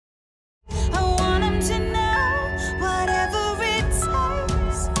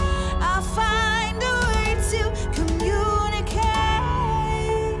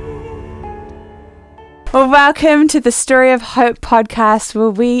Well, welcome to the Story of Hope podcast, where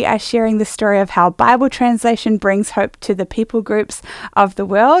we are sharing the story of how Bible translation brings hope to the people groups of the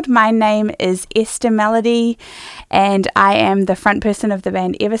world. My name is Esther Melody, and I am the front person of the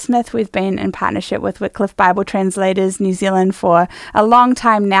band Eversmith. We've been in partnership with Wycliffe Bible Translators New Zealand for a long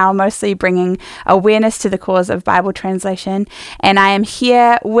time now, mostly bringing awareness to the cause of Bible translation. And I am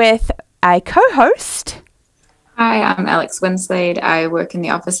here with a co-host. Hi, I'm Alex Winslade. I work in the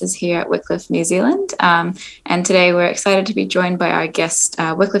offices here at Wycliffe New Zealand. And today we're excited to be joined by our guest,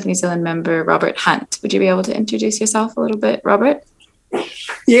 Wycliffe New Zealand member, Robert Hunt. Would you be able to introduce yourself a little bit, Robert?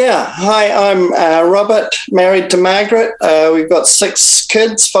 Yeah. Hi, I'm Robert, married to Margaret. We've got 6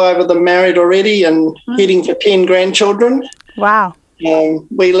 kids, 5 of them married already and heading for 10 grandchildren. Wow.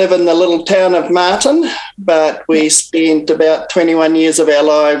 We live in the little town of Martin, but we spent about 21 years of our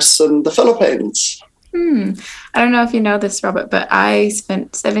lives in the Philippines. I don't know if you know this, Robert, but I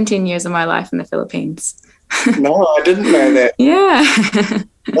spent 17 years of my life in the Philippines. No, I didn't know that. Yeah.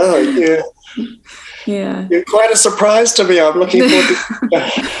 Oh, yeah. Yeah. You're quite a surprise to me. I'm looking forward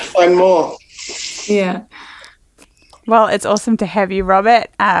to find more. Yeah. Well, it's awesome to have you, Robert.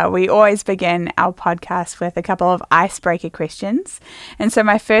 We always begin our podcast with a couple of icebreaker questions. And so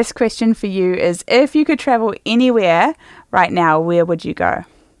my first question for you is, if you could travel anywhere right now, where would you go?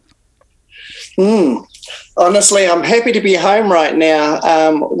 Honestly, I'm happy to be home right now.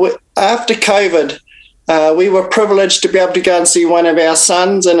 After COVID, we were privileged to be able to go and see one of our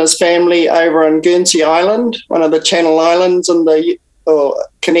sons and his family over on Guernsey Island, one of the Channel Islands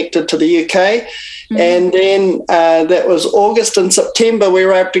connected to the UK. And then that was August and September, we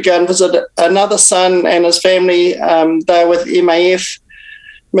were able to go and visit another son and his family. They're with MAF,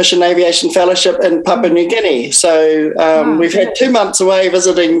 Mission Aviation Fellowship in Papua New Guinea. So we've had 2 months away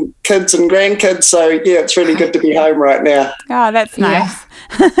visiting kids and grandkids. So, yeah, it's really good to be home right now. Oh, that's nice.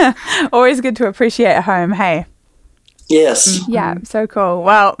 Yeah. Always good to appreciate home, hey? Yes. Yeah, so cool.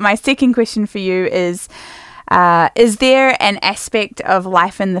 Well, my second question for you is there an aspect of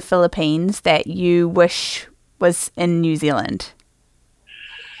life in the Philippines that you wish was in New Zealand?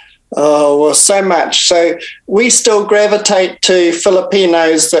 Oh, well, so much. So we still gravitate to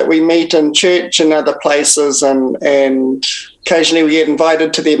Filipinos that we meet in church and other places, and occasionally we get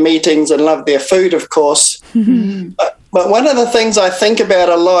invited to their meetings and love their food, of course. But one of the things I think about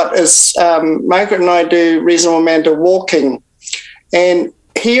a lot is Margaret and I do a reasonable amount of walking. And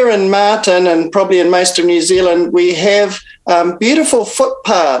here in Martin and probably in most of New Zealand, we have beautiful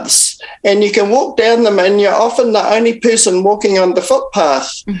footpaths, and you can walk down them and you're often the only person walking on the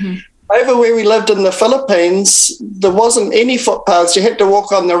footpath. Over where we lived in the Philippines, there wasn't any footpaths. You had to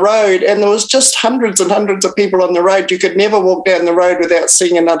walk on the road, and there was just hundreds and hundreds of people on the road. You could never walk down the road without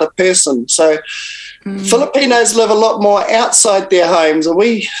seeing another person. So Filipinos live a lot more outside their homes, and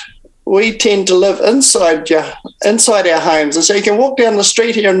we tend to live inside our homes. And so you can walk down the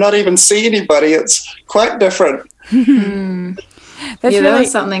street here and not even see anybody. It's quite different. That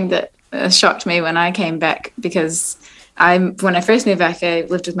was something that shocked me when I came back, because when I first moved back, I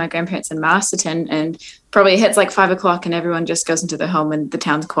lived with my grandparents in Masterton, and probably it hits like 5 o'clock and everyone just goes into their home and the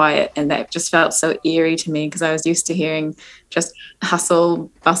town's quiet. And that just felt so eerie to me, because I was used to hearing just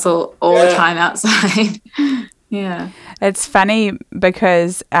hustle, bustle all the time outside. Yeah. It's funny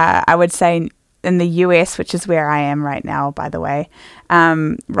because I would say in the US, which is where I am right now, by the way,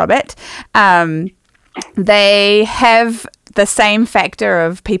 Robert, they have the same factor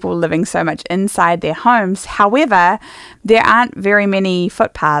of people living so much inside their homes. However, there aren't very many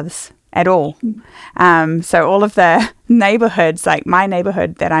footpaths at all. So all of the neighborhoods, like my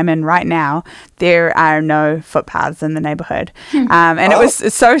neighborhood that I'm in right now, there are no footpaths in the neighborhood. And it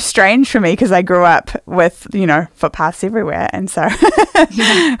was so strange for me, because I grew up with, footpaths everywhere. And so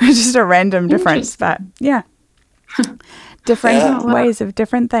it was just a random difference. But yeah, different ways of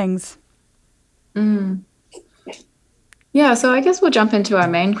different things. Yeah, so I guess we'll jump into our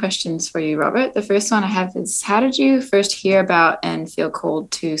main questions for you, Robert. The first one I have is, how did you first hear about and feel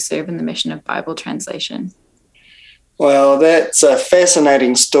called to serve in the mission of Bible translation? Well, that's a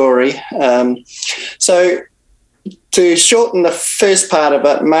fascinating story. So to shorten the first part of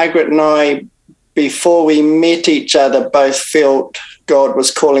it, Margaret and I, before we met each other, both felt God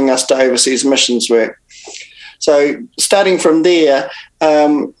was calling us to overseas missions work. So starting from there,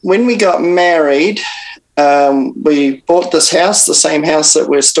 when we got married, we bought this house, the same house that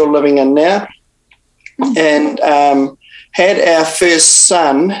we're still living in now, and had our first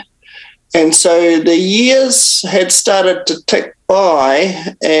son. And so the years had started to tick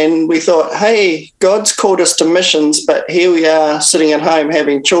by, and we thought, hey, God's called us to missions, but here we are sitting at home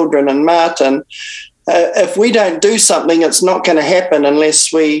having children in Martin. If we don't do something, it's not going to happen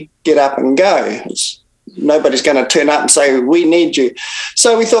unless we get up and go. nobody's going to turn up and say, we need you.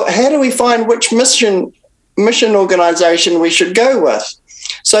 So we thought, how do we find which mission organisation we should go with?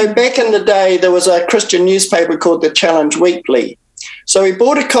 So back in the day, there was a Christian newspaper called the Challenge Weekly. So we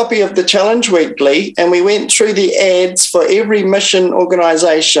bought a copy of the Challenge Weekly and we went through the ads for every mission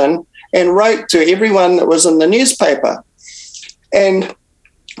organisation and wrote to everyone that was in the newspaper. And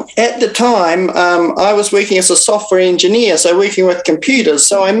at the time, I was working as a software engineer, so working with computers.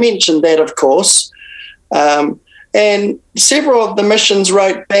 So I mentioned that, of course. And several of the missions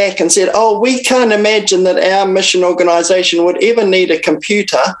wrote back and said, oh, we can't imagine that our mission organisation would ever need a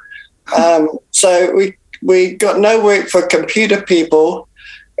computer. So we got no work for computer people.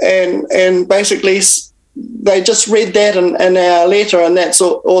 And basically they just read that in our letter, and that's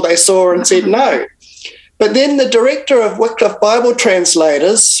all they saw and said no. But then the director of Wycliffe Bible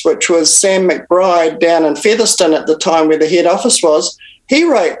Translators, which was Sam McBride down in Featherston at the time where the head office was, he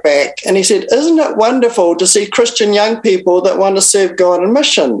wrote back and he said, isn't it wonderful to see Christian young people that want to serve God in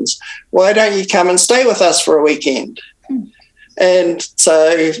missions? Why don't you come and stay with us for a weekend? And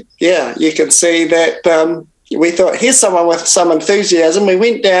so, yeah, you can see that we thought, here's someone with some enthusiasm. We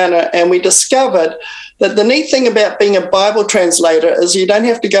went down and we discovered that the neat thing about being a Bible translator is you don't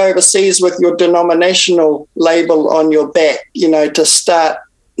have to go overseas with your denominational label on your back, to start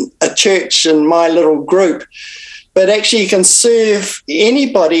a church in my little group. But actually you can serve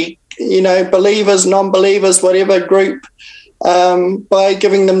anybody, believers, non-believers, whatever group, by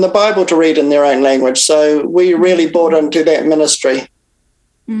giving them the Bible to read in their own language. So we really bought into that ministry.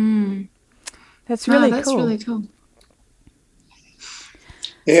 That's really cool. That's really cool.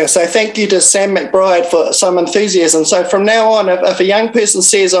 Yeah, so thank you to Sam McBride for some enthusiasm. So from now on, if a young person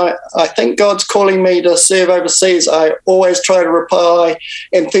says, I think God's calling me to serve overseas, I always try to reply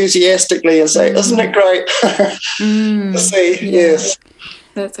enthusiastically and say, isn't it great? To see, yes.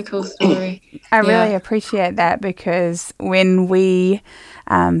 That's a cool story. I really appreciate that, because when we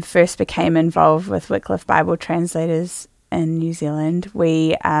first became involved with Wycliffe Bible Translators in New Zealand,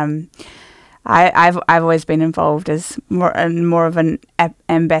 I've always been involved as more of an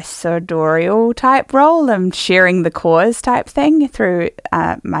ambassadorial type role and sharing the cause type thing through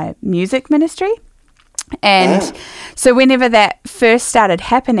my music ministry. And so whenever that first started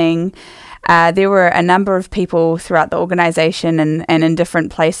happening, there were a number of people throughout the organisation and in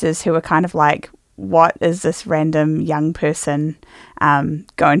different places who were kind of like, what is this random young person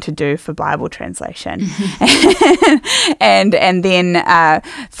going to do for Bible translation? and then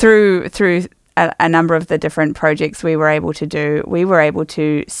through a number of the different projects we were able to do, we were able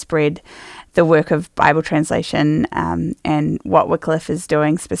to spread the work of Bible translation and what Wycliffe is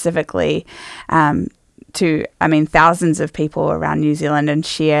doing specifically to, thousands of people around New Zealand, and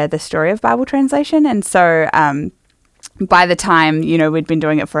share the story of Bible translation. And so by the time, we'd been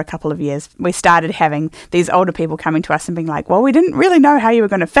doing it for a couple of years, we started having these older people coming to us and being like, well, we didn't really know how you were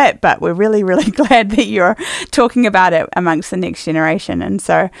going to fit, but we're really, really glad that you're talking about it amongst the next generation. And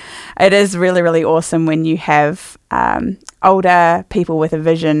so it is really, really awesome when you have older people with a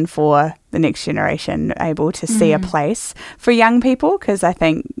vision for the next generation able to see a place for young people, because I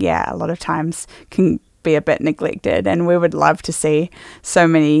think, a lot of times can be a bit neglected, and we would love to see so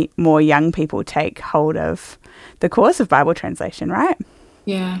many more young people take hold of the cause of Bible translation, right?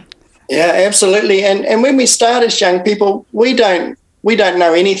 Yeah, absolutely. And when we start as young people, we don't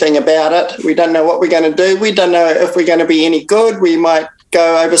know anything about it. We don't know what we're going to do. We don't know if we're going to be any good. We might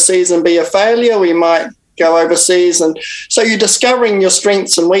go overseas and be a failure. We might go overseas, and so you're discovering your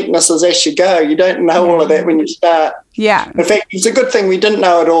strengths and weaknesses as you go. You don't know all of that when you start. Yeah. In fact, it's a good thing we didn't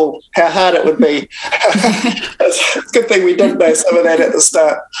know at all how hard it would be. It's a good thing we didn't know some of that at the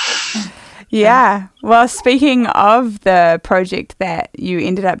start. Yeah. Well, speaking of the project that you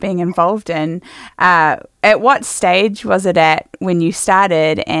ended up being involved in, at what stage was it at when you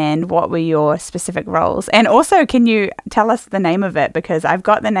started, and what were your specific roles? And also, can you tell us the name of it? Because I've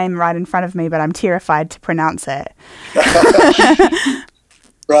got the name right in front of me, but I'm terrified to pronounce it.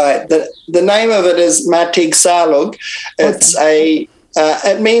 Right. The name of it is Matig Salug. It's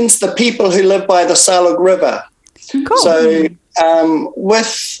it means the people who live by the Salug River. Cool. So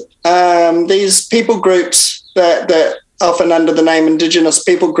with these people groups that often under the name Indigenous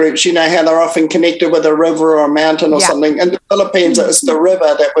people groups, how they're often connected with a river or a mountain or something. In the Philippines, it's the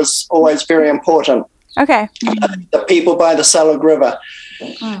river that was always very important. Okay. The people by the Salug River.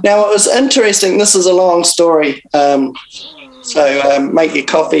 Now, it was interesting. This is a long story. So make your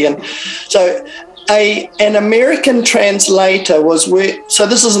coffee. And so an American translator so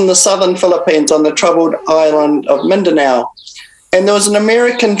this is in the southern Philippines on the troubled island of Mindanao. And there was an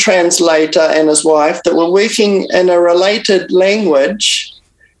American translator and his wife that were working in a related language,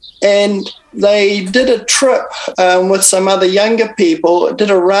 and they did a trip with some other younger people, did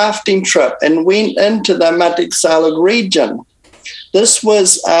a rafting trip and went into the Matiksaluk region. This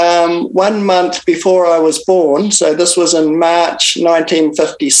was 1 month before I was born, so this was in March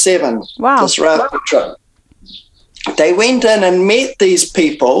 1957, Wow. this rafting trip. They went in and met these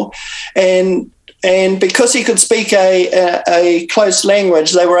people, and because he could speak a close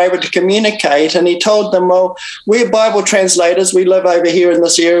language, they were able to communicate. And he told them, well, we're Bible translators. We live over here in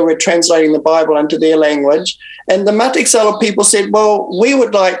this area. We're translating the Bible into their language. And the Matiksaluk people said, well, we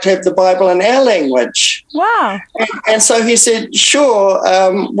would like to have the Bible in our language. Wow. And so he said, sure,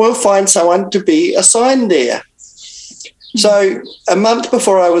 we'll find someone to be assigned there. So a month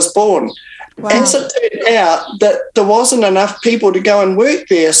before I was born. Wow. As it turned out that there wasn't enough people to go and work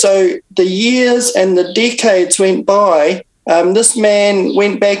there. So the years and the decades went by. This man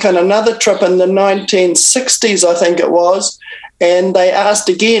went back on another trip in the 1960s, I think it was, and they asked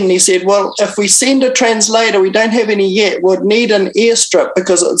again. He said, well, if we send a translator, we don't have any yet, we'd need an airstrip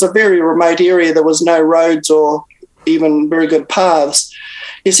because it's a very remote area. There was no roads or even very good paths.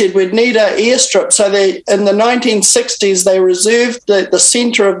 He said, we'd need an airstrip. So in the 1960s, they reserved the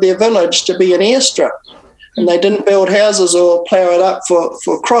centre of their village to be an airstrip. And they didn't build houses or plough it up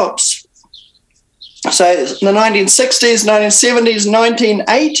for crops. So in the 1960s, 1970s,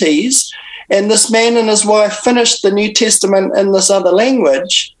 1980s, and this man and his wife finished the New Testament in this other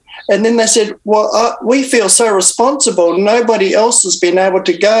language. And then they said, well, we feel so responsible. Nobody else has been able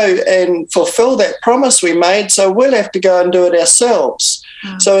to go and fulfill that promise we made, so we'll have to go and do it ourselves.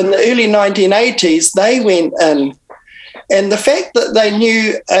 So in the early 1980s, they went in. And the fact that they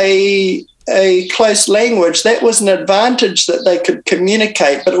knew a close language, that was an advantage that they could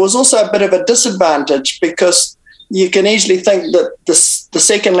communicate, but it was also a bit of a disadvantage because you can easily think that the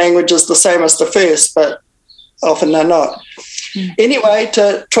second language is the same as the first, but often they're not. Anyway,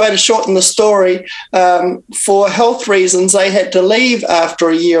 to try to shorten the story, for health reasons, they had to leave after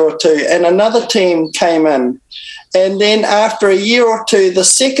a year or two, and another team came in. And then after a year or two, the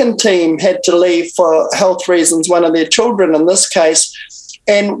second team had to leave for health reasons, one of their children in this case.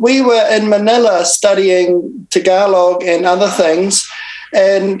 And we were in Manila studying Tagalog and other things.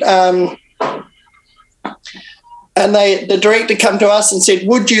 And the director came to us and said,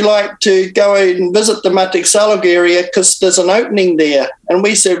 would you like to go and visit the Matiksaluk area because there's an opening there? And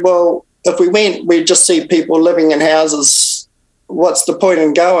we said, well, if we went, we'd just see people living in houses. What's the point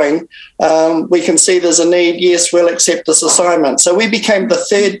in going? We can see there's a need. Yes, we'll accept this assignment. So we became the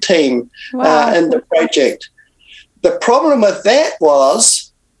third team in the project. The problem with that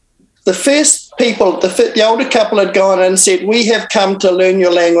was the first people, the older couple had gone in and said, we have come to learn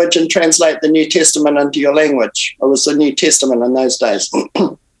your language and translate the New Testament into your language. It was the New Testament in those days.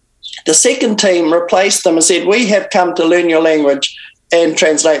 The second team replaced them and said, we have come to learn your language and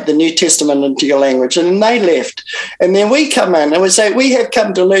translate the New Testament into your language. And then they left. And then we come in and we say, we have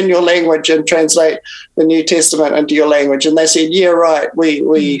come to learn your language and translate the New Testament into your language. And they said, yeah, right,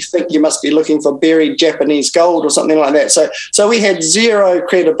 we think you must be looking for buried Japanese gold or something like that. So we had zero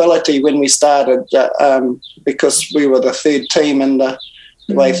credibility when we started because we were the third team in the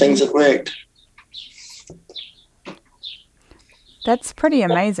way things had worked. That's pretty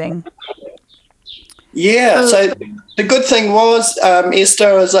amazing. Yeah, so the good thing was,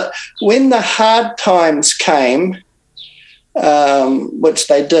 Esther, is that when the hard times came, which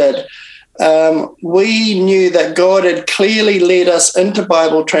they did, we knew that God had clearly led us into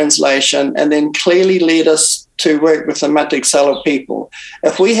Bible translation and then clearly led us to work with the Matiksaluk people.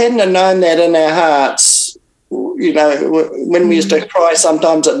 If we hadn't have known that in our hearts, you know, when we used to cry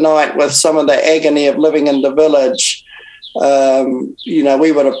sometimes at night with some of the agony of living in the village, you know,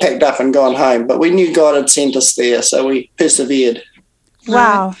 we would have packed up and gone home. But we knew God had sent us there, so we persevered.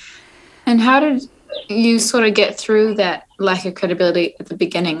 Wow. And how did you sort of get through that lack of credibility at the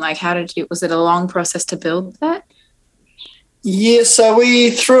beginning? Like, was it a long process to build that? Yeah, so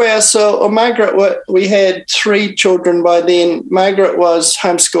Margaret, we had 3 children by then. Margaret was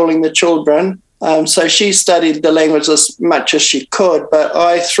homeschooling the children. So she studied the language as much as she could, but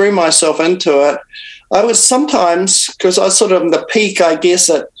I threw myself into it. I was sometimes, because I was sort of in the peak, I guess,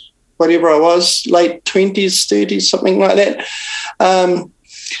 at whatever I was, late 20s, 30s, something like that.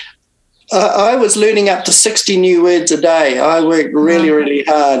 I was learning up to 60 new words a day. I worked really, really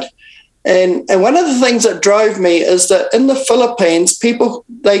hard. And one of the things that drove me is that in the Philippines,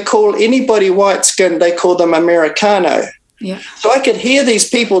 they call anybody white-skinned, they call them Americano. Yeah. So I could hear these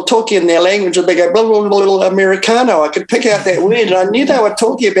people talking in their language and they go, blah, blah, blah, blah, Americano. I could pick out that word and I knew they were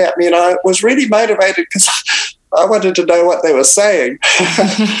talking about me and I was really motivated because I wanted to know what they were saying.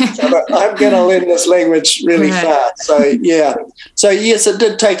 So I'm going to learn this language really fast. So, yeah. So, yes, it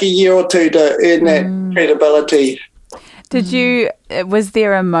did take a year or two to earn that credibility. Was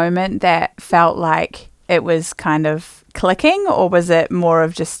there a moment that felt like it was kind of clicking, or was it more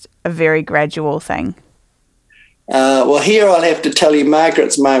of just a very gradual thing? Well, here I'll have to tell you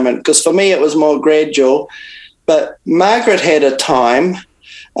Margaret's moment, because for me it was more gradual. But Margaret had a time.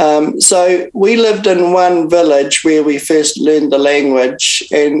 So we lived in one village where we first learned the language.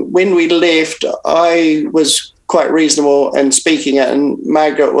 And when we left, I was quite reasonable in speaking it, and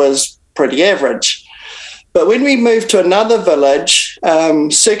Margaret was pretty average. But when we moved to another village,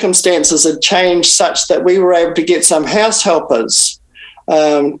 circumstances had changed such that we were able to get some house helpers,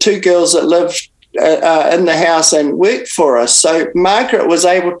 2 girls that lived in the house and worked for us. So Margaret was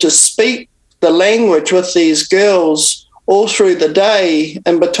able to speak the language with these girls all through the day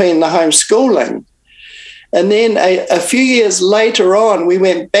in between the homeschooling. And then a few years later on, we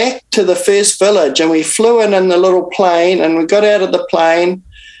went back to the first village, and we flew in the little plane, and we got out of the plane.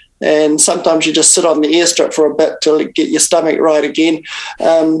 And sometimes you just sit on the airstrip for a bit to get your stomach right again.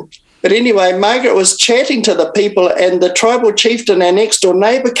 But anyway, Margaret was chatting to the people, and the tribal chieftain, our next door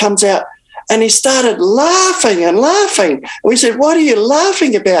neighbour, comes out, and he started laughing and laughing. And we said, "What are you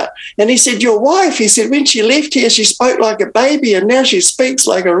laughing about?" And he said, "Your wife." He said, "When she left here, she spoke like a baby, and now she speaks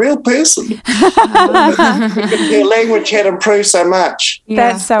like a real person." Her language had improved so much.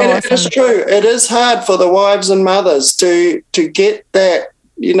 Yeah. That's so and awesome. It is true. It is hard for the wives and mothers to get that.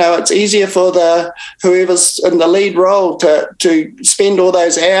 You know, it's easier for whoever's in the lead role to spend all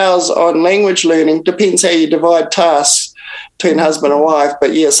those hours on language learning. Depends how you divide tasks between husband and wife.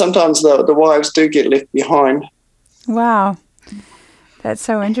 But, yeah, sometimes the wives do get left behind. Wow. That's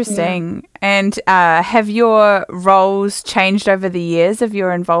so interesting. Yeah. And have your roles changed over the years of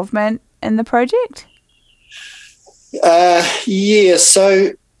your involvement in the project? Yeah,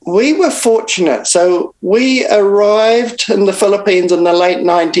 so we were fortunate. So we arrived in the Philippines in the late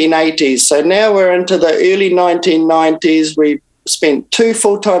 1980s. So now we're into the early 1990s. We spent 2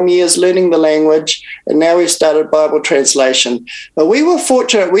 full-time years learning the language, and now we've started Bible translation. But we were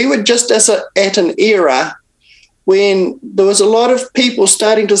fortunate. We were just at an era when there was a lot of people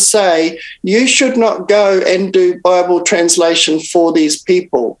starting to say, you should not go and do Bible translation for these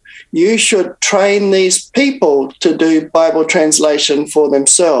people. You should train these people to do Bible translation for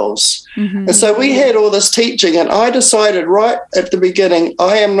themselves. Mm-hmm. And so we had all this teaching, and I decided right at the beginning,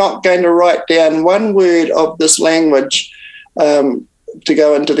 I am not going to write down one word of this language to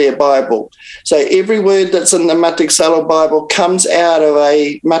go into their Bible. So every word that's in the Matiksalog Bible comes out of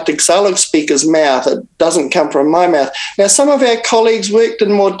a Matiksalog speaker's mouth. It doesn't come from my mouth. Now, some of our colleagues worked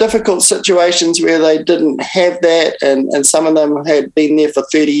in more difficult situations where they didn't have that, and some of them had been there for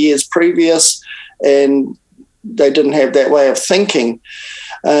 30 years previous, and they didn't have that way of thinking.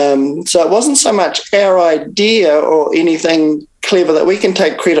 So it wasn't so much our idea or anything clever that we can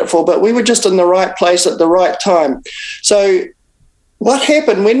take credit for, but we were just in the right place at the right time. So what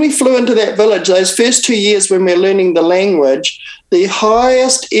happened when we flew into that village, those first 2 years when we were learning the language, the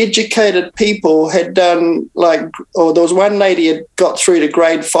highest educated people had done there was one lady had got through to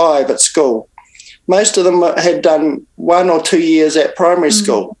grade 5 at school. Most of them had done 1 or 2 years at primary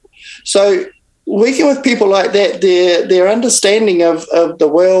school. So working with people like that, their understanding of the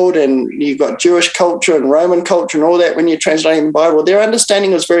world, and you've got Jewish culture and Roman culture and all that when you're translating the Bible, their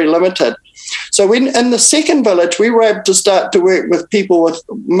understanding was very limited. So when in the second village, we were able to start to work with people with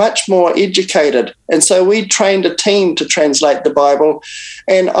much more educated. And so we trained a team to translate the Bible.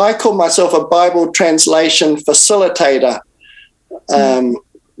 And I call myself a Bible translation facilitator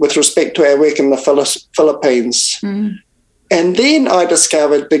with respect to our work in the Philippines. Mm. And then I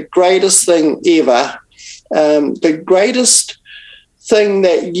discovered the greatest thing ever, the greatest thing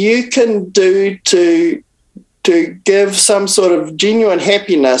that you can do to give some sort of genuine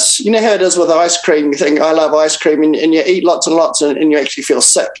happiness. You know how it is with ice cream. You think, I love ice cream, and you eat lots and lots and you actually feel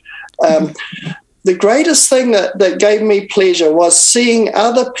sick. The greatest thing that gave me pleasure was seeing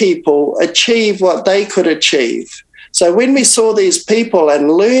other people achieve what they could achieve. So when we saw these people and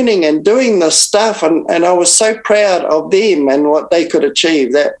learning and doing this stuff, and I was so proud of them and what they could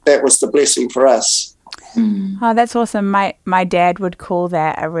achieve, that was the blessing for us. Oh, that's awesome. My dad would call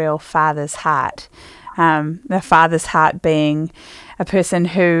that a real father's heart. The father's heart being a person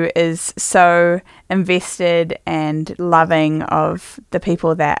who is so invested and loving of the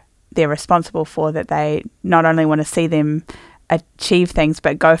people that they're responsible for, that they not only want to see them achieve things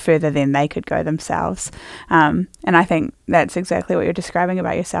but go further than they could go themselves. And I think that's exactly what you're describing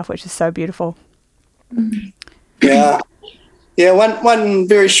about yourself, which is so beautiful. Yeah, Yeah, one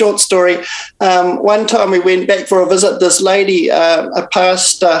very short story. One time we went back for a visit. This lady, a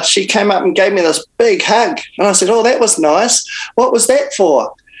pastor, she came up and gave me this big hug. And I said, oh, that was nice. What was that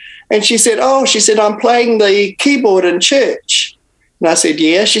for? And she said, I'm playing the keyboard in church. And I said,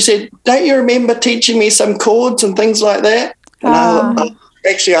 yeah. She said, don't you remember teaching me some chords and things like that? And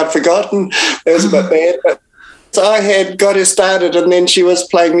actually, I'd forgotten. It was a bit bad. But so I had got her started, and then she was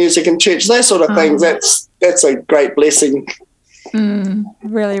playing music in church. Those sort of things, that's a great blessing.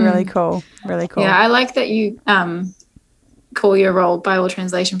 Really, really cool. Really cool. Yeah, I like that you call your role Bible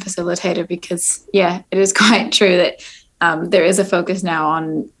translation facilitator, because, it is quite true that there is a focus now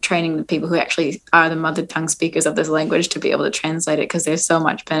on training the people who actually are the mother tongue speakers of this language to be able to translate it, because there's so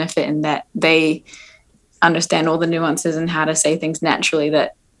much benefit in that they understand all the nuances and how to say things naturally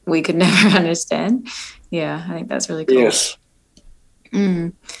that we could never understand. Yeah, I think that's really cool. Yes.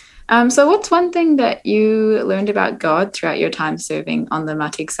 So what's one thing that you learned about God throughout your time serving on the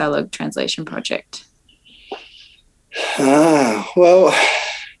Mati Tagalog translation project? Well,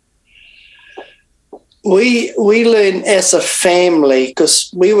 we learned as a family,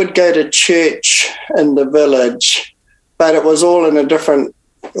 because we would go to church in the village, but it was all in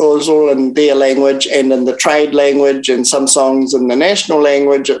their language and in the trade language, and some songs in the national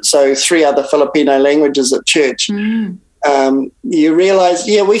language. So 3 other Filipino languages at church. You realise,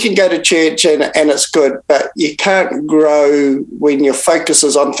 we can go to church and it's good, but you can't grow when your focus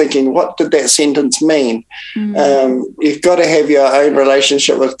is on thinking, what did that sentence mean? You've got to have your own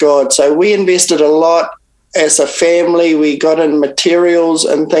relationship with God. So we invested a lot as a family. We got in materials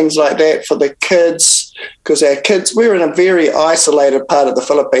and things like that for the kids, because our kids, we were in a very isolated part of the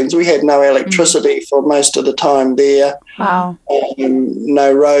Philippines. We had no electricity for most of the time there. Wow.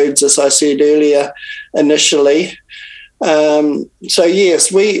 No roads, as I said earlier, initially. So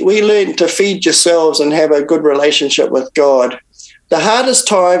yes, we learned to feed yourselves and have a good relationship with God. The hardest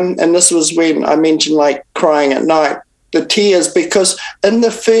time, and this was when I mentioned like crying at night, the tears, because in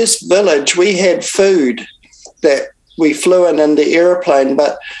the first village we had food that we flew in the aeroplane,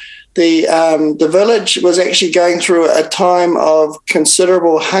 but the village was actually going through a time of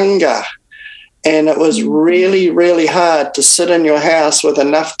considerable hunger, and it was really, really hard to sit in your house with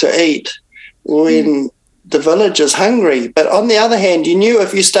enough to eat when the village is hungry. But on the other hand, you knew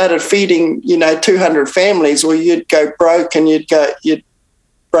if you started feeding, 200 families, well, you'd go broke and you'd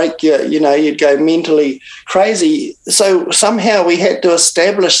break you'd go mentally crazy. So somehow we had to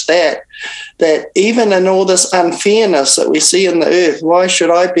establish that even in all this unfairness that we see in the earth, why should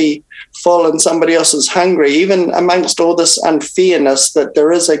I be full and somebody else is hungry? Even amongst all this unfairness, that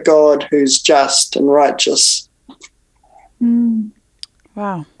there is a God who's just and righteous.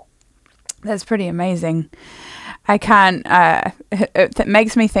 Wow. That's pretty amazing. I can't, it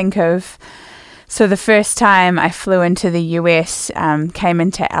makes me think of, so the first time I flew into the US, came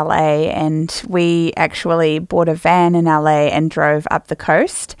into LA, and we actually bought a van in LA and drove up the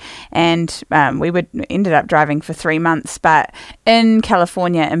coast, and we ended up driving for 3 months, but in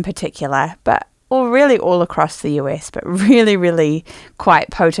California in particular, really all across the US, but really, really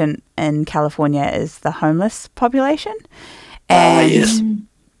quite potent in California is the homeless population. And yes.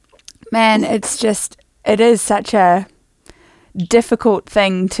 Man, it is such a difficult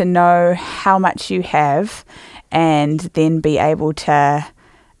thing to know how much you have and then be able to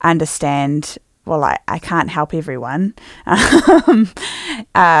understand, well, I can't help everyone. And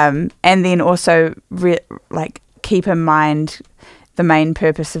then also keep in mind the main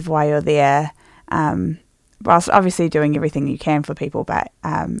purpose of why you're there, whilst obviously doing everything you can for people. But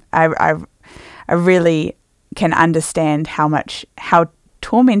I really can understand how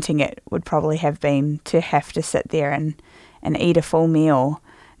tormenting it would probably have been to have to sit there and eat a full meal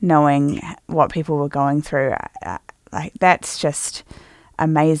knowing what people were going through. That's just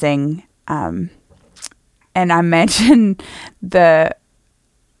amazing. And I imagine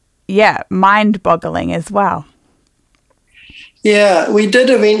mind-boggling as well. Yeah, we did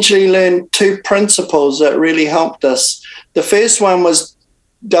eventually learn 2 principles that really helped us. The first one was,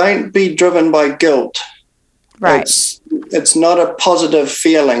 don't be driven by guilt. Right. It's not a positive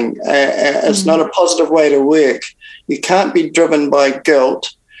feeling. It's not a positive way to work. You can't be driven by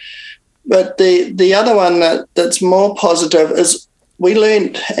guilt. But the other one that's more positive is, we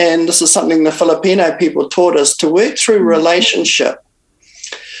learned, and this is something the Filipino people taught us, to work through relationship.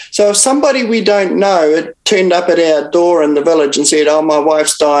 So if somebody we don't know had turned up at our door in the village and said, oh, my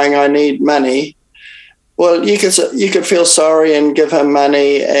wife's dying, I need money, well, you could feel sorry and give him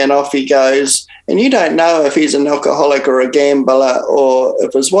money, and off he goes. And you don't know if he's an alcoholic or a gambler, or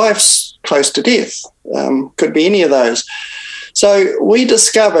if his wife's close to death. Could be any of those. So we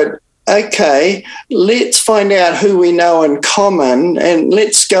discovered okay, let's find out who we know in common, and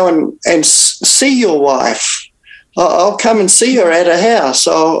let's go and see your wife. I'll come and see her at her house.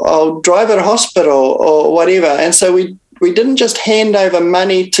 I'll drive her to hospital or whatever. And so we didn't just hand over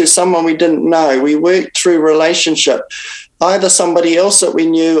money to someone we didn't know. We worked through relationship, either somebody else that we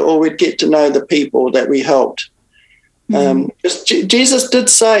knew or we'd get to know the people that we helped. Jesus did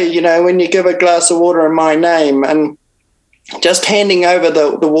say, when you give a glass of water in my name, and just handing over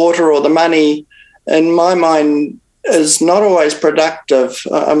the water or the money, in my mind, is not always productive.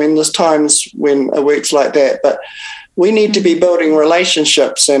 I mean, there's times when it works like that, but we need to be building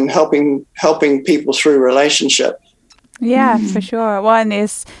relationships and helping people through relationship. Yeah, for sure. Well, and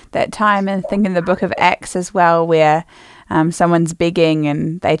there's that time, I think, in the book of Acts as well, where someone's begging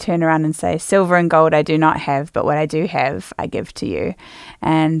and they turn around and say, silver and gold I do not have, but what I do have, I give to you.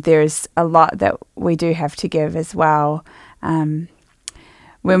 And there's a lot that we do have to give as well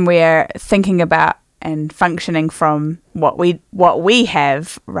when we're thinking about and functioning from what we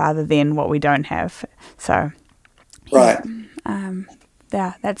have rather than what we don't have. So, right.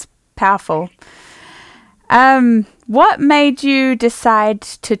 Yeah, that's powerful. What made you decide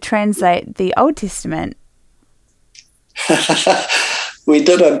to translate the Old Testament? We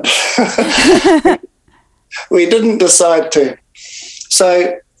didn't. We didn't decide to.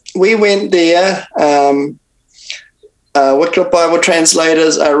 So we went there. Wycliffe Bible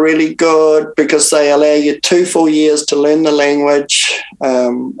translators are really good because they allow you 2 full years to learn the language.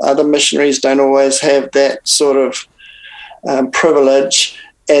 Other missionaries don't always have that sort of privilege.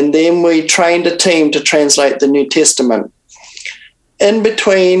 And then we trained a team to translate the New Testament. In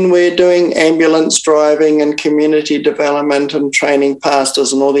between, we're doing ambulance driving and community development and training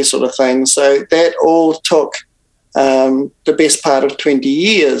pastors and all these sort of things. So that all took the best part of 20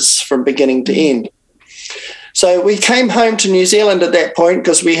 years from beginning to end. So we came home to New Zealand at that point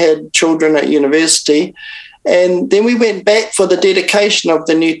because we had children at university. And then we went back for the dedication of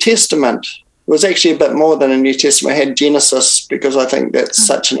the New Testament. It was actually a bit more than a New Testament. I had Genesis because I think that's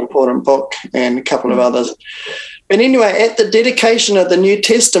such an important book, and a couple of others. But anyway, at the dedication of the New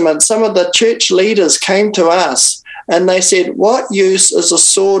Testament, some of the church leaders came to us and they said, what use is a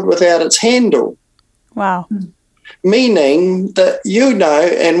sword without its handle? Wow. Meaning that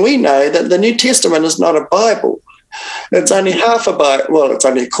and we know that the New Testament is not a Bible. It's only half a Bible. Well, it's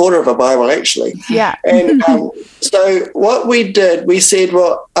only a quarter of a Bible, actually. Yeah. And so what we did, we said,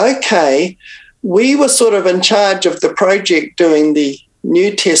 well, okay, we were sort of in charge of the project doing the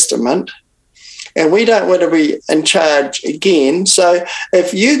New Testament, and we don't want to be in charge again. So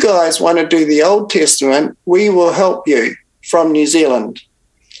if you guys want to do the Old Testament, we will help you from New Zealand.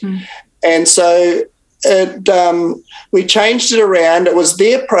 And so we changed it around. It was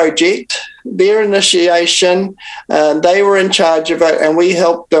their project, their initiation. They were in charge of it, and we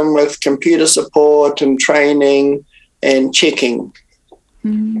helped them with computer support and training and checking.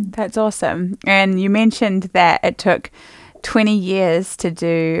 That's awesome. And you mentioned that it took 20 years to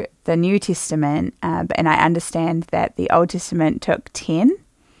do the New Testament, and I understand that the Old Testament took 10?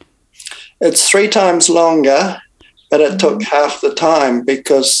 It's 3 times longer, but it took half the time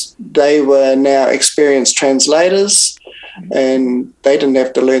because they were now experienced translators and they didn't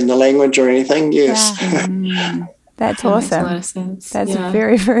have to learn the language or anything. Yes. Yeah. That's awesome. Makes a lot of sense. That's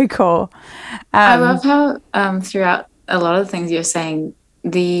very, very cool. I love how throughout a lot of the things you're saying,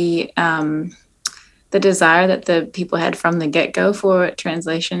 the desire that the people had from the get-go for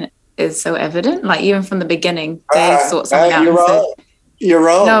translation is so evident. Like even from the beginning, they sought something out. You're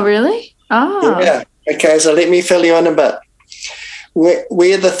wrong. No, really? Oh. Yeah. Okay, so let me fill you in a bit.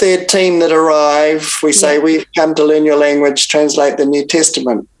 We're the third team that arrive. We say, we've come to learn your language, translate the New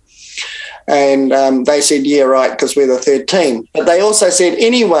Testament. And they said, yeah, right, because we're the third team. But they also said,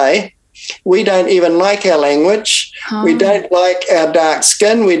 anyway, we don't even like our language. We don't like our dark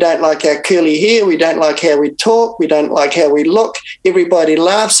skin. We don't like our curly hair. We don't like how we talk. We don't like how we look. Everybody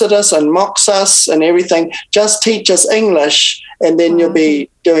laughs at us and mocks us and everything. Just teach us English, and then you'll be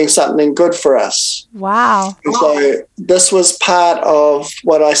doing something good for us. Wow. And so this was part of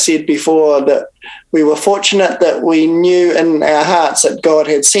what I said before, that we were fortunate that we knew in our hearts that God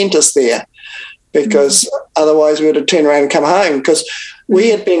had sent us there, because otherwise we would have turned around and come home, because we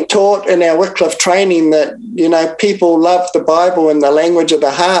had been taught in our Wycliffe training that, people love the Bible in the language of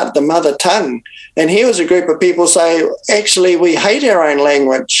the heart, the mother tongue. And here was a group of people say, actually, we hate our own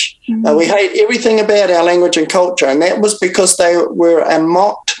language. We hate everything about our language and culture. And that was because they were a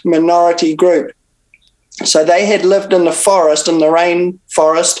mocked minority group. So they had lived in the forest, in the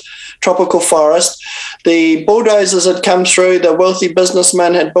rainforest, tropical forest. The bulldozers had come through. The wealthy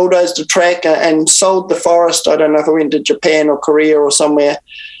businessman had bulldozed a track and sold the forest. I don't know if it went to Japan or Korea or somewhere.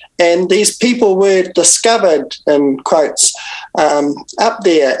 and these people were discovered, in quotes, up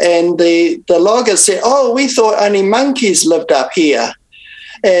there. And the loggers said, "Oh, we thought only monkeys lived up here."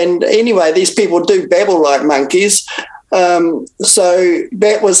 And anyway, these people do babble like monkeys. So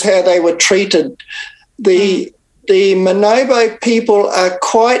that was how they were treated. The Manobo people are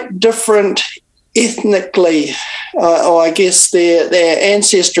quite different ethnically, or I guess their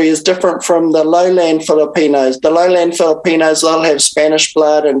ancestry is different from the lowland Filipinos. The lowland Filipinos, they'll have Spanish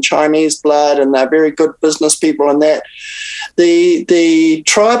blood and Chinese blood, and they're very good business people and that. The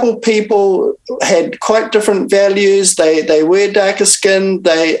tribal people had quite different values. They were darker skinned.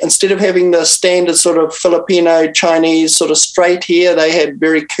 They, instead of having the standard sort of Filipino Chinese sort of straight hair, they had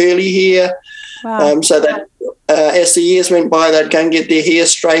very curly hair. Wow. So that as the years went by, they'd go and get their hair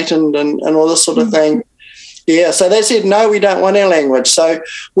straightened and all this sort of thing. Yeah, so they said, no, we don't want our language. So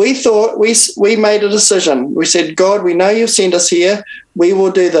we thought, we made a decision. We said, God, we know you've sent us here. We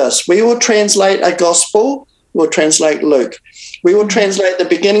will do this. We will translate a gospel. We'll translate Luke. We will translate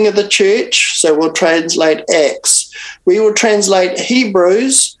the beginning of the church. So we'll translate Acts. We will translate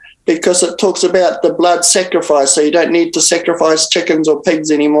Hebrews, because it talks about the blood sacrifice. So you don't need to sacrifice chickens or pigs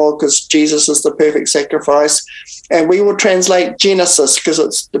anymore, because Jesus is the perfect sacrifice. And we will translate Genesis, because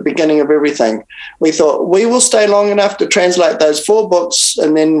it's the beginning of everything. We thought we will stay long enough to translate those 4 books,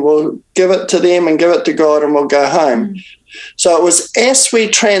 and then we'll give it to them and give it to God, and we'll go home. So it was as we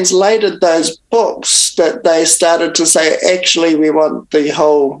translated those books that they started to say, actually, we want the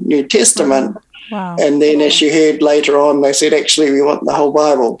whole New Testament. Wow. And then, as you heard later on, they said, actually, we want the whole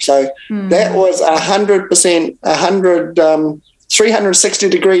Bible. So that was 100%,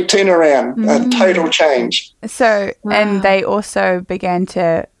 360-degree turnaround, a total change. So, and they also began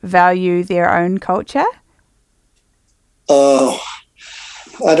to value their own culture? Oh,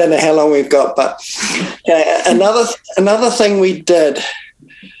 I don't know how long we've got, but another thing we did,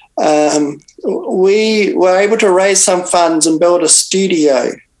 we were able to raise some funds and build a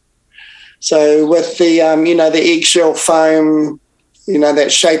studio. So with the, the eggshell foam,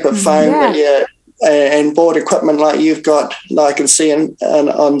 that shape of foam and board equipment like you've got, I can see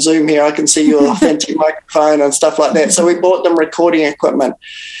on Zoom here, I can see your fancy microphone and stuff like that. So we bought them recording equipment.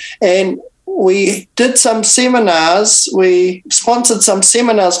 And we did some seminars. We sponsored some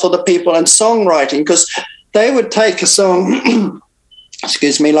seminars for the people in songwriting, because they would take a song,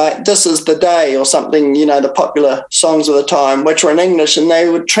 like This Is the Day or something, the popular songs of the time, which were in English, and they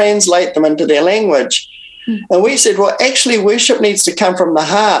would translate them into their language. And we said, well, actually, worship needs to come from the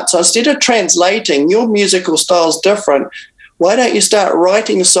heart. So instead of translating, your musical style is different. Why don't you start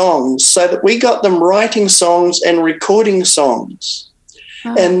writing songs? So that we got them writing songs and recording songs.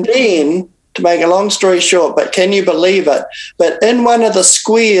 Oh. And then, to make a long story short, but can you believe it? But in one of the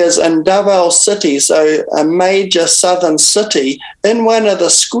squares in Davao City, so a major southern city, in one of the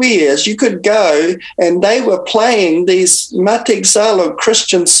squares, you could go and they were playing these Matig Salug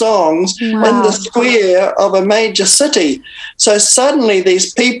Christian songs in the square of a major city. So suddenly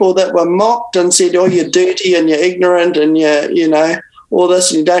these people that were mocked and said, oh, you're dirty and you're ignorant and you're, all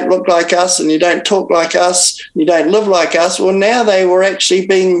this, and you don't look like us, and you don't talk like us, and you don't live like us. Well, now they were actually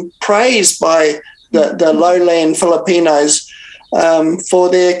being praised by the lowland Filipinos for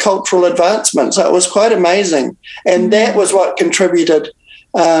their cultural advancement. So it was quite amazing. And that was what contributed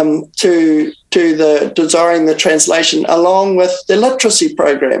to the desiring the translation, along with the literacy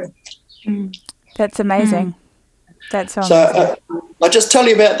program. That's amazing. That's so amazing. I'll just tell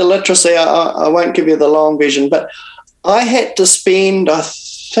you about the literacy. I won't give you the long version, but I had to spend, I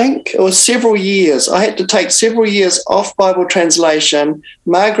think it was several years. I had to take several years off Bible translation.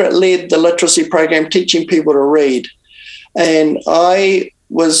 Margaret led the literacy program, teaching people to read. And I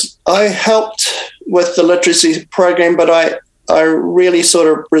helped with the literacy program, but I really sort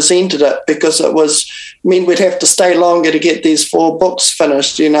of resented it, because it meant we'd have to stay longer to get these 4 books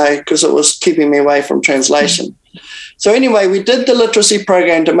finished, because it was keeping me away from translation. So anyway, we did the literacy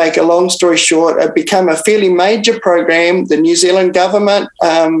program. To make a long story short, it became a fairly major program. The New Zealand government,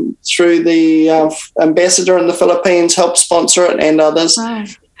 through the ambassador in the Philippines, helped sponsor it, and others. Wow.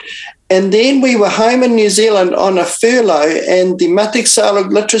 And then we were home in New Zealand on a furlough, and the Matig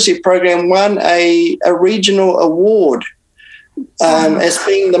Salug Literacy Program won a regional award as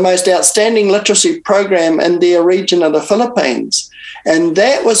being the most outstanding literacy program in their region of the Philippines. And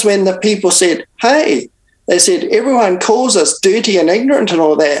that was when the people said, hey, they said, everyone calls us dirty and ignorant and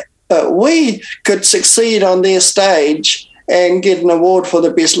all that, but we could succeed on their stage and get an award for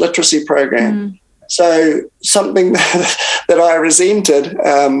the best literacy program. So something that I resented,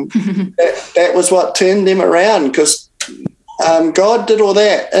 that was what turned them around, because God did all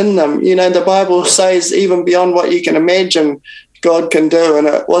that in them. The Bible says even beyond what you can imagine, God can do. And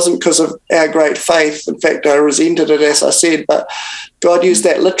it wasn't because of our great faith. In fact, I resented it, as I said, but God used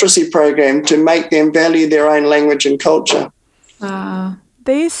that literacy program to make them value their own language and culture.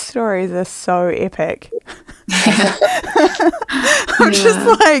 These stories are so epic. I'm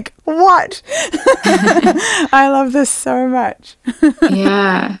just like, what? I love this so much.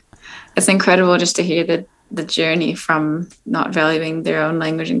 Yeah. It's incredible just to hear the journey from not valuing their own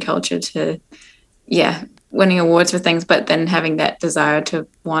language and culture to, winning awards for things, but then having that desire to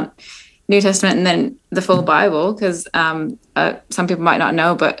want New Testament and then the full Bible, because some people might not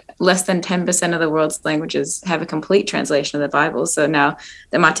know, but less than 10% of the world's languages have a complete translation of the Bible. So now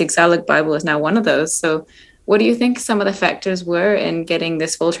the Mati Tagalog Bible is now one of those. So what do you think some of the factors were in getting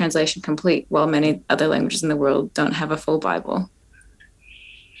this full translation complete while many other languages in the world don't have a full Bible?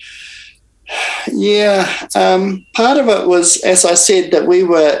 Yeah, part of it was, as I said, that we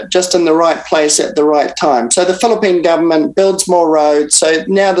were just in the right place at the right time. So the Philippine government builds more roads. So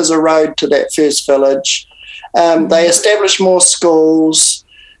now there's a road to that first village. They establish more schools.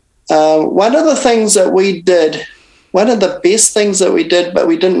 One of the things that we did, one of the best things that we did, but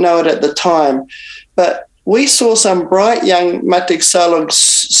we didn't know it at the time, but we saw some bright young Mati Tagalog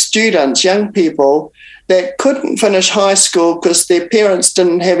students, young people, that couldn't finish high school because their parents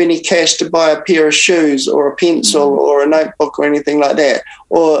didn't have any cash to buy a pair of shoes or a pencil or a notebook or anything like that.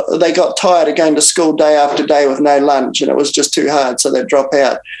 Or they got tired of going to school day after day with no lunch and it was just too hard, so they'd drop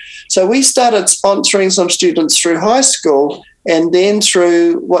out. So we started sponsoring some students through high school and then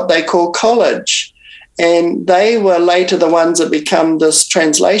through what they call college. And they were later the ones that become this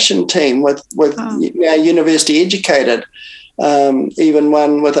translation team with now university educated. Even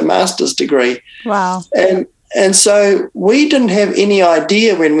one with a master's degree. Wow. And so we didn't have any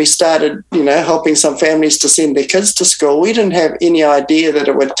idea when we started, helping some families to send their kids to school. We didn't have any idea that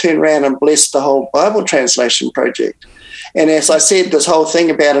it would turn around and bless the whole Bible translation project. And as I said, this whole thing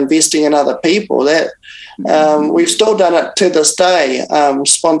about investing in other people, that we've still done it to this day,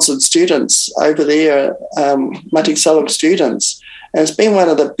 sponsored students over there, Mati Tagalog students. And it's been one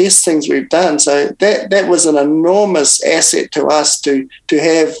of the best things we've done. So that was an enormous asset to us to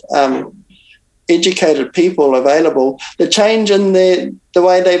have educated people available. The change in the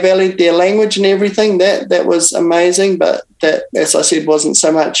way they valued their language and everything, that was amazing. But that, as I said, wasn't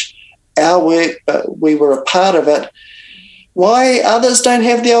so much our work, but we were a part of it. Why others don't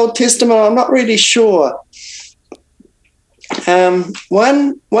have the Old Testament, I'm not really sure.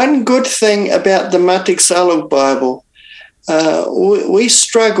 One good thing about the Mati Tagalog Bible, we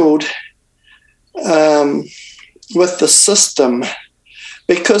struggled with the system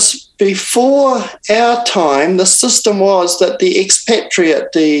because before our time, the system was that the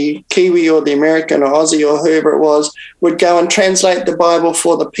expatriate, the Kiwi or the American or Aussie or whoever it was, would go and translate the Bible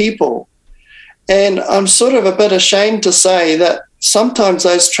for the people. And I'm sort of a bit ashamed to say that sometimes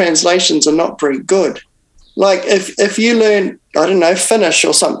those translations are not very good. Like if you learn, I don't know, Finnish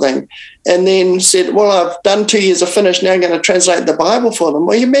or something, and then said, well, I've done 2 years of Finnish, now I'm going to translate the Bible for them.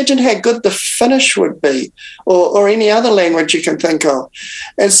 Well, you imagine how good the Finnish would be, or any other language you can think of.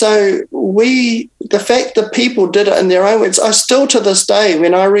 And so the fact that people did it in their own words, I still to this day,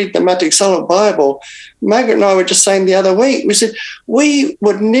 when I read the Mati Tagalog Bible, Margaret and I were just saying the other week, we said, we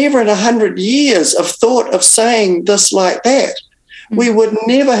would never in 100 years have thought of saying this like that. We would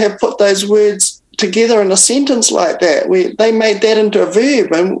never have put those words together in a sentence like that. They made that into a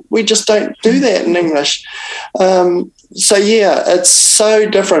verb, and we just don't do that in English. So, it's so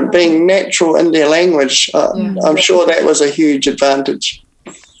different being natural in their language. I'm sure that was a huge advantage.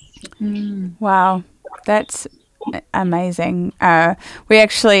 Wow, that's amazing. We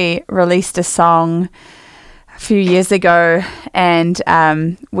actually released a song a few years ago, and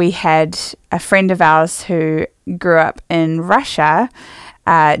we had a friend of ours who grew up in Russia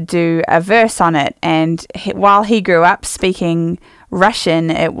do a verse on it, and while he grew up speaking Russian,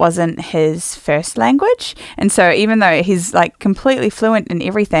 it wasn't his first language, and so even though he's like completely fluent in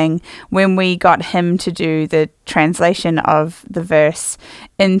everything, when we got him to do the translation of the verse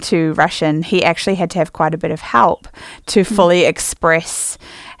into Russian, he actually had to have quite a bit of help to fully express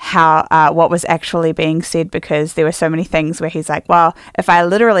how what was actually being said, because there were so many things where he's like, well, if I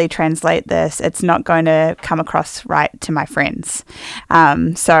literally translate this, it's not going to come across right to my friends.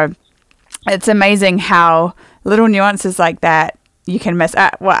 So it's amazing how little nuances like that, you can miss.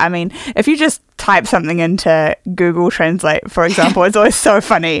 If you just type something into Google Translate, for example, it's always so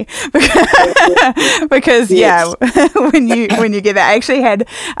funny because when you get that. I actually had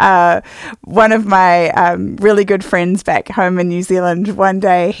one of my really good friends back home in New Zealand. One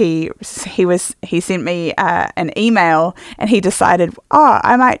day he sent me an email, and he decided,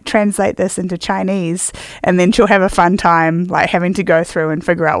 I might translate this into Chinese, and then she'll have a fun time like having to go through and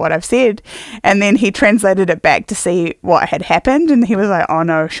figure out what I've said. And then he translated it back to see what had happened, and he was like, oh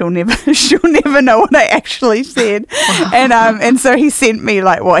no, she'll never know what I actually said. And so he sent me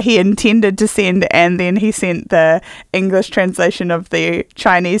like what he intended to send, and then he sent the English translation of the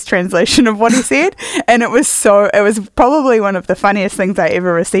Chinese translation of what he said. And it was probably one of the funniest things I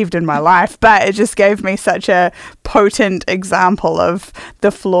ever received in my life, but it just gave me such a potent example of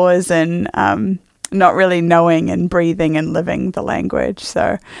the flaws in not really knowing and breathing and living the language.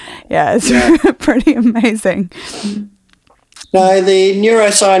 So it's pretty amazing. No, the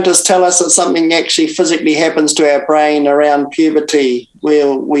neuroscientists tell us that something actually physically happens to our brain around puberty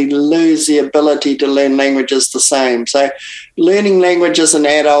where we lose the ability to learn languages the same. So learning language as an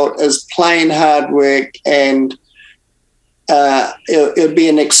adult is plain hard work, and it would be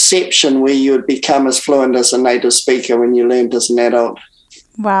an exception where you would become as fluent as a native speaker when you learned as an adult.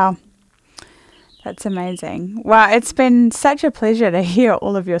 Wow. That's amazing. Well, it's been such a pleasure to hear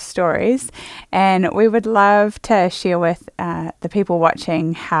all of your stories, and we would love to share with the people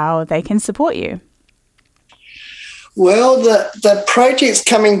watching how they can support you. Well, the project's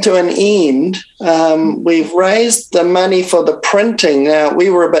coming to an end. We've raised the money for the printing. Now,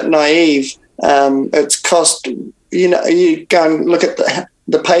 we were a bit naive. It's cost, you go and look at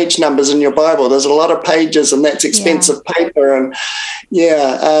the page numbers in your Bible. There's a lot of pages, and that's expensive paper. And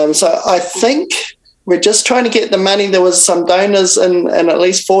so I think we're just trying to get the money. There was some donors in at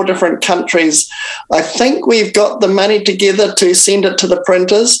least 4 different countries. I think we've got the money together to send it to the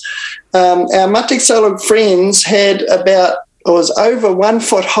printers. Our Matiksalo friends had it was over 1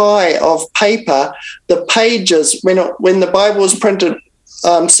 foot high of paper. The pages, when the Bible was printed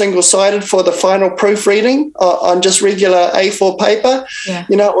single-sided for the final proofreading on just regular A4 paper,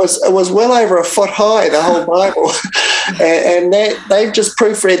 it was well over 1 foot high, the whole Bible. and they've just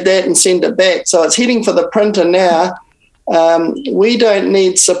proofread that and sent it back. So it's heading for the printer now. We don't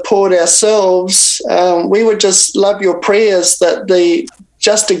need support ourselves. We would just love your prayers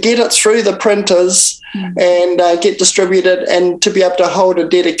just to get it through the printers and get distributed, and to be able to hold a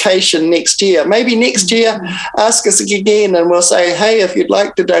dedication next year. Maybe next year, ask us again, and we'll say, hey, if you'd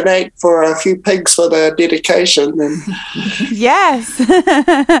like to donate for a few pigs for the dedication. Then yes,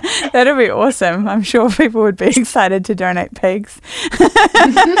 that'll be awesome. I'm sure people would be excited to donate pigs.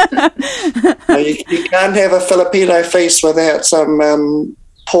 You can't have a Filipino feast without some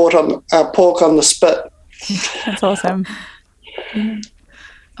pork on the spit. That's awesome.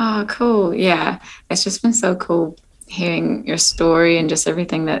 Oh, cool. Yeah. It's just been so cool hearing your story and just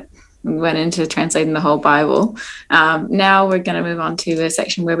everything that went into translating the whole Bible. Now we're going to move on to a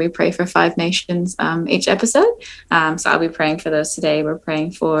section where we pray for 5 nations each episode. So I'll be praying for those today. We're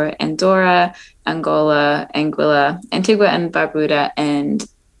praying for Andorra, Angola, Anguilla, Antigua and Barbuda, and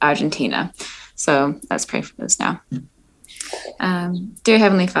Argentina. So let's pray for those now. Dear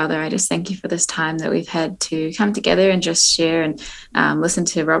Heavenly Father, I just thank you for this time that we've had to come together and just share and listen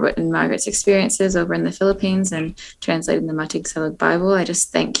to Robert and Margaret's experiences over in the Philippines and translating the Matiksalo Bible. I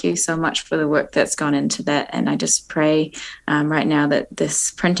just thank you so much for the work that's gone into that. And I just pray right now that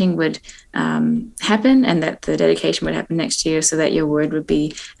this printing would happen and that the dedication would happen next year so that your word would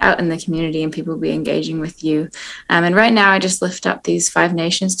be out in the community and people would be engaging with you. And right now I just lift up these 5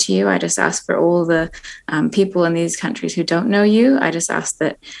 nations to you. I just ask for all the people in these countries who don't know you. I just ask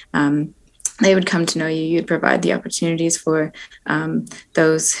that they would come to know you. You'd provide the opportunities for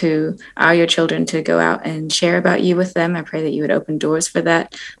those who are your children to go out and share about you with them. I pray that you would open doors for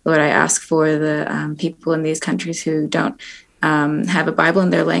that. Lord, I ask for the people in these countries who don't have a Bible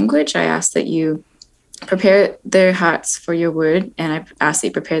in their language. I ask that you prepare their hearts for your word, and I ask that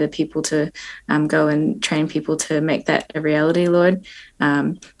you prepare the people to go and train people to make that a reality, Lord.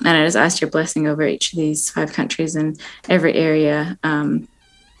 And I just ask your blessing over each of these 5 countries and every area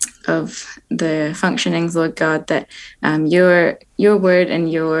of the functionings, Lord God, that your word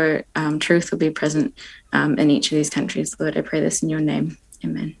and your truth will be present in each of these countries, Lord. I pray this in your name.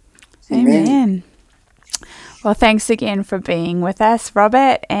 Amen. Amen. Well, thanks again for being with us,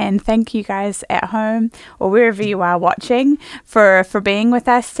 Robert, and thank you guys at home or wherever you are watching for being with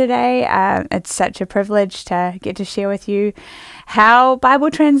us today. It's such a privilege to get to share with you how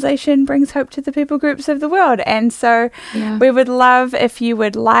Bible translation brings hope to the people groups of the world. And so we would love if you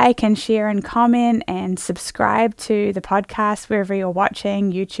would like and share and comment and subscribe to the podcast wherever you're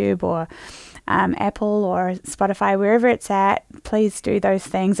watching, YouTube or Apple or Spotify, wherever it's at. Please do those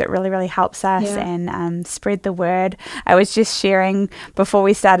things. It really, really helps us and spread the word. I was just sharing before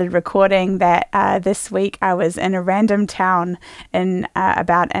we started recording that this week I was in a random town in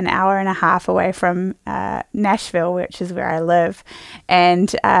about an hour and a half away from Nashville, which is where I live.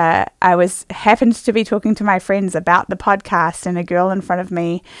 And I happened to be talking to my friends about the podcast, and a girl in front of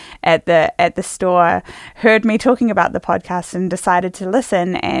me at the store heard me talking about the podcast and decided to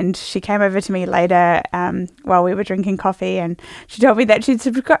listen. And she came over to me later while we were drinking coffee, and she told me that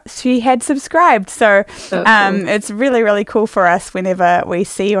she had subscribed. So cool. It's really, really cool for us whenever we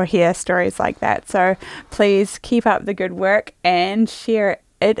see or hear stories like that. So please keep up the good work and share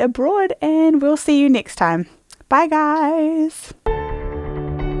it abroad, and we'll see you next time. Bye, guys.